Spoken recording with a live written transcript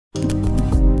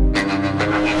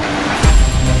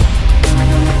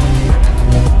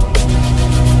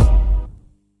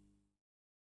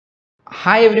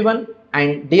Hi everyone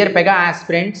and dear Pega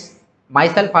aspirants,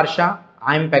 myself Harsha,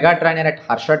 I am Pega trainer at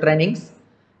Harsha Trainings,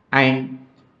 and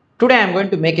today I am going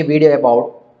to make a video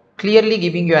about clearly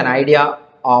giving you an idea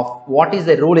of what is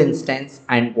a rule instance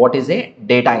and what is a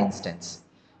data instance.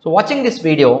 So watching this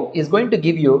video is going to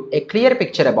give you a clear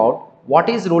picture about what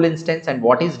is rule instance and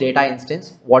what is data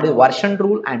instance, what is version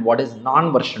rule and what is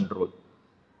non-version rule,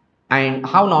 and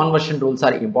how non-version rules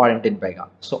are important in Pega.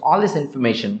 So all this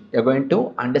information you're going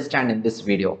to understand in this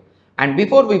video. And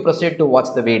before we proceed to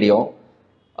watch the video,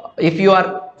 if you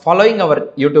are following our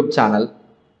YouTube channel,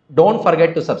 don't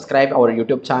forget to subscribe our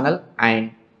YouTube channel,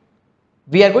 and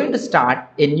we are going to start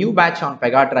a new batch on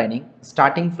Pega training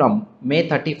starting from May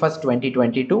 31st,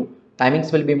 2022.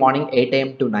 Timings will be morning 8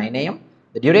 a.m. to 9 a.m.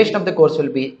 The duration of the course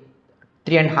will be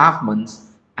 3.5 months,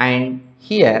 and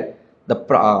here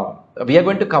we are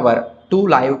going to cover two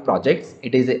live projects.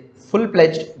 It is a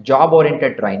full-fledged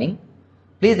job-oriented training.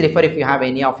 Please refer if you have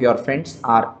any of your friends,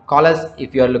 or call us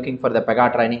if you are looking for the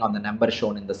Pega training on the number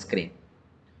shown in the screen.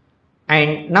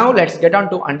 And now let's get on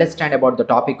to understand about the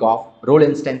topic of role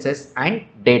instances and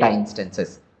data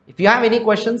instances. If you have any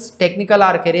questions, technical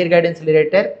or career guidance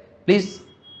related, please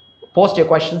post your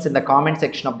questions in the comment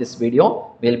section of this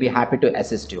video. We'll be happy to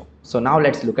assist you. So now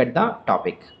let's look at the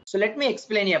topic. So let me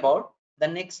explain you about the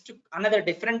next another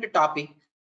different topic.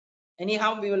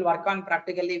 Anyhow, we will work on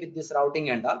practically with this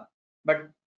routing and all, but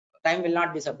time will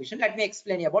not be sufficient. Let me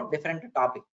explain you about different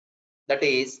topic, that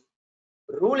is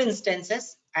rule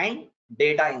instances and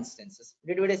data instances.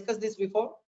 Did we discuss this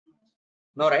before?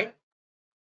 No, right?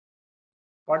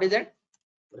 What is it?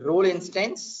 Rule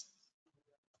instance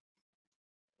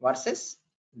versus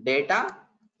data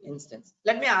instance.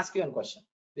 Let me ask you one question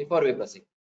before we proceed.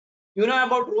 You know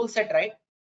about rule set, right?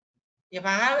 If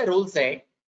I have a rule set,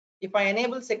 if I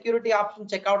enable security option,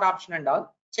 checkout option and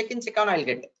all, check in, check out, I'll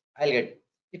get it.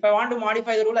 If I want to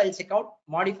modify the rule, I'll check out,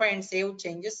 modify and save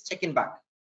changes, check in back,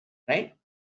 right?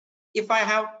 If I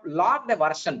have logged a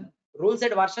version, rule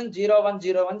set version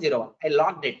 010101, I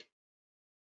logged it.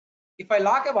 If I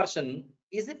lock a version,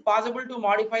 is it possible to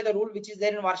modify the rule which is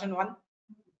there in version 1?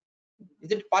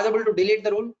 Is it possible to delete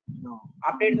the rule? No.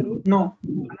 Update the rule? No.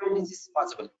 This is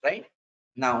possible, right?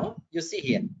 Now you see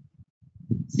here.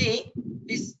 See,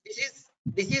 this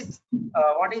is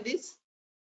what is this?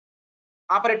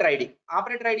 Operator ID.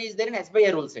 Operator ID is there in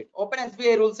SBI rule set. Open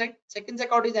SBI rule set. Check in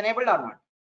checkout is enabled or not?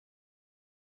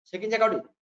 Check in checkout.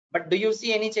 But do you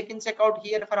see any check in checkout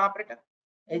here for operator?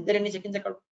 Is there any check in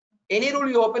checkout? Any rule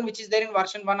you open which is there in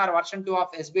version 1 or version 2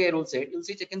 of SBI rule set, you'll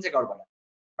see check in checkout button.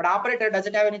 But operator, does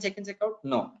it have any check in checkout?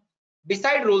 No.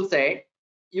 Beside rule set,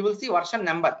 you will see version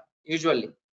number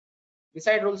usually.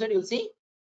 Beside rule set, you'll see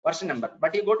version number.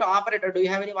 But you go to operator, do you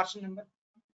have any version number?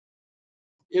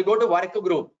 You go to work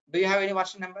group, do you have any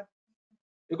version number?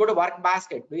 You go to work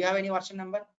basket, do you have any version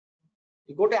number?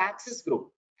 You go to access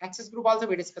group. Access group also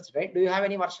we discussed, right? Do you have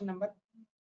any version number?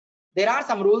 There are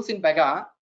some rules in Pega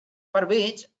for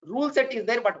which rule set is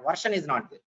there but version is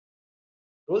not there.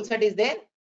 Rule set is there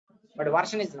but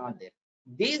version is not there.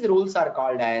 These rules are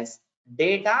called as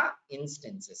data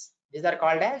instances. These are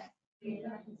called as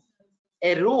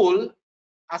a rule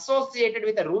associated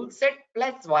with a rule set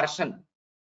plus version.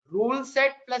 Rule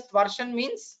set plus version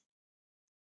means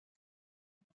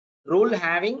rule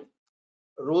having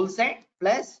rule set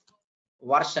plus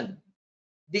version.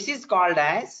 This is called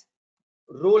as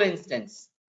rule instance.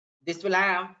 This will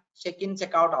have check in,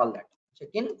 check out, all that.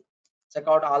 Check in, check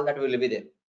out, all that will be there.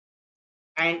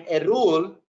 And a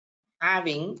rule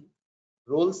having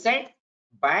rule set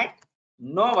but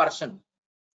no version.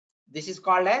 This is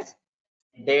called as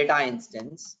data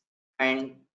instance,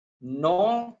 and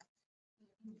no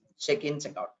check in,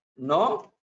 check out.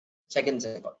 No check in,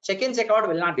 check out. Check in, check out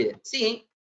will not be there. See,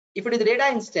 if it is data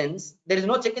instance, there is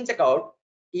no check in, check out.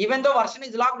 Even though version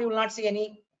is locked, you will not see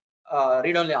any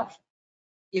read only option.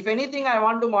 If anything I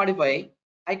want to modify,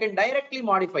 I can directly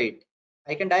modify it.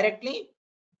 I can directly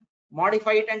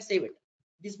modify it and save it.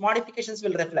 These modifications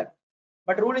will reflect.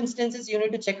 But rule instances, you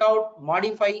need to check out,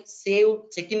 modify,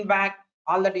 save, check in back,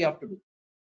 all that you have to do.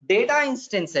 Data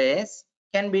instances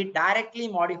can be directly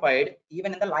modified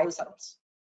even in the live servers,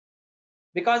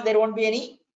 because there won't be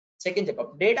any check in, check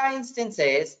out. Data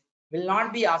instances will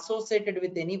not be associated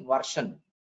with any version.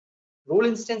 Rule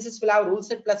instances will have rule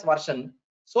set plus version,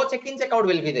 so check in, check out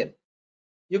will be there.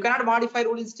 You cannot modify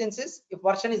rule instances if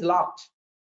version is locked.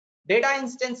 Data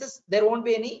instances, there won't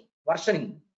be any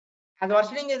versioning. As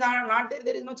versioning is not there,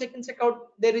 there is no check in, check out,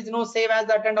 there is no save as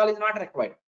that and all is not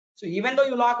required. So even though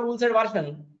you lock rule set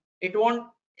version, it won't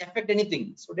affect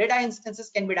anything. So data instances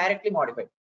can be directly modified.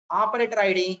 Operator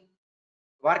ID,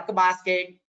 work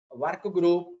basket, work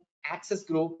group, access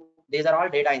group, these are all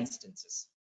data instances.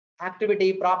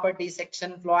 Activity, property,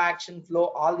 section, flow, action, flow,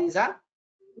 all these are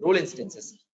rule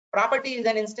instances. Property is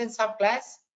an instance of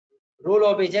class rule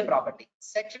obj property.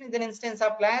 Section is an instance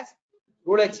of class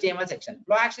rule HTML section.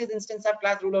 Flow action is instance of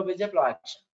class rule obj flow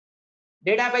action.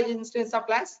 Data page is instance of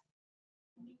class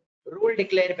rule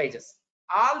declare pages.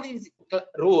 All these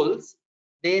rules,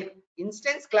 their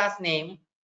instance class name,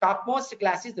 topmost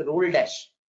class is rule dash.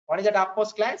 What is the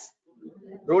topmost class?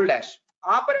 Rule dash.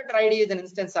 Operator ID is an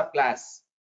instance of class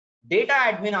data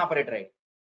admin operator ID.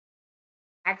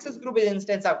 Access group is an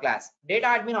instance of class data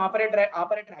admin operator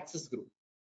access group.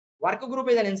 Work group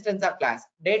is an instance of class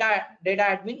data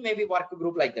admin, maybe work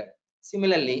group, like that.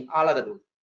 Similarly, all other rules.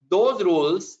 Those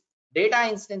rules, data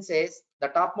instances, the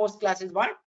topmost class is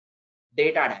what?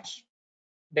 Data dash.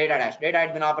 Data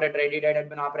admin operator ID, data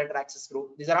admin operator access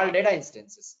group. These are all data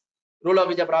instances. Rule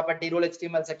obj property, rule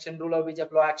HTML section, rule obj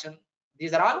flow action.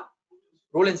 These are all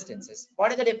rule instances.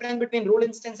 What is the difference between rule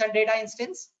instance and data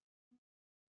instance?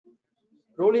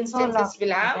 Rule instances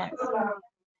will have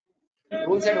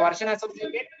rule set version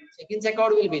associated. Check-in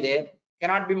checkout will be there.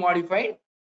 Cannot be modified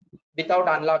without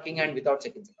unlocking and without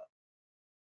check-in checkout.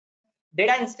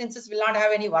 Data instances will not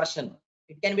have any version.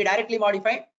 It can be directly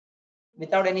modified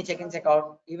without any check-in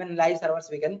checkout. Even live servers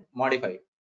we can modify it.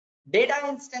 Data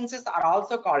instances are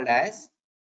also called as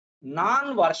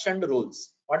non-versioned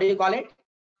rules. What do you call it?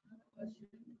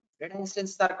 Data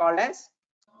instances are called as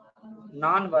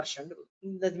non-versioned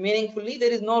rules. That meaningfully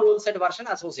there is no rule set version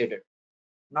associated.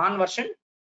 Non-versioned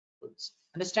rules.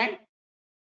 Understand?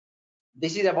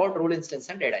 This is about rule instance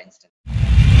and data instance.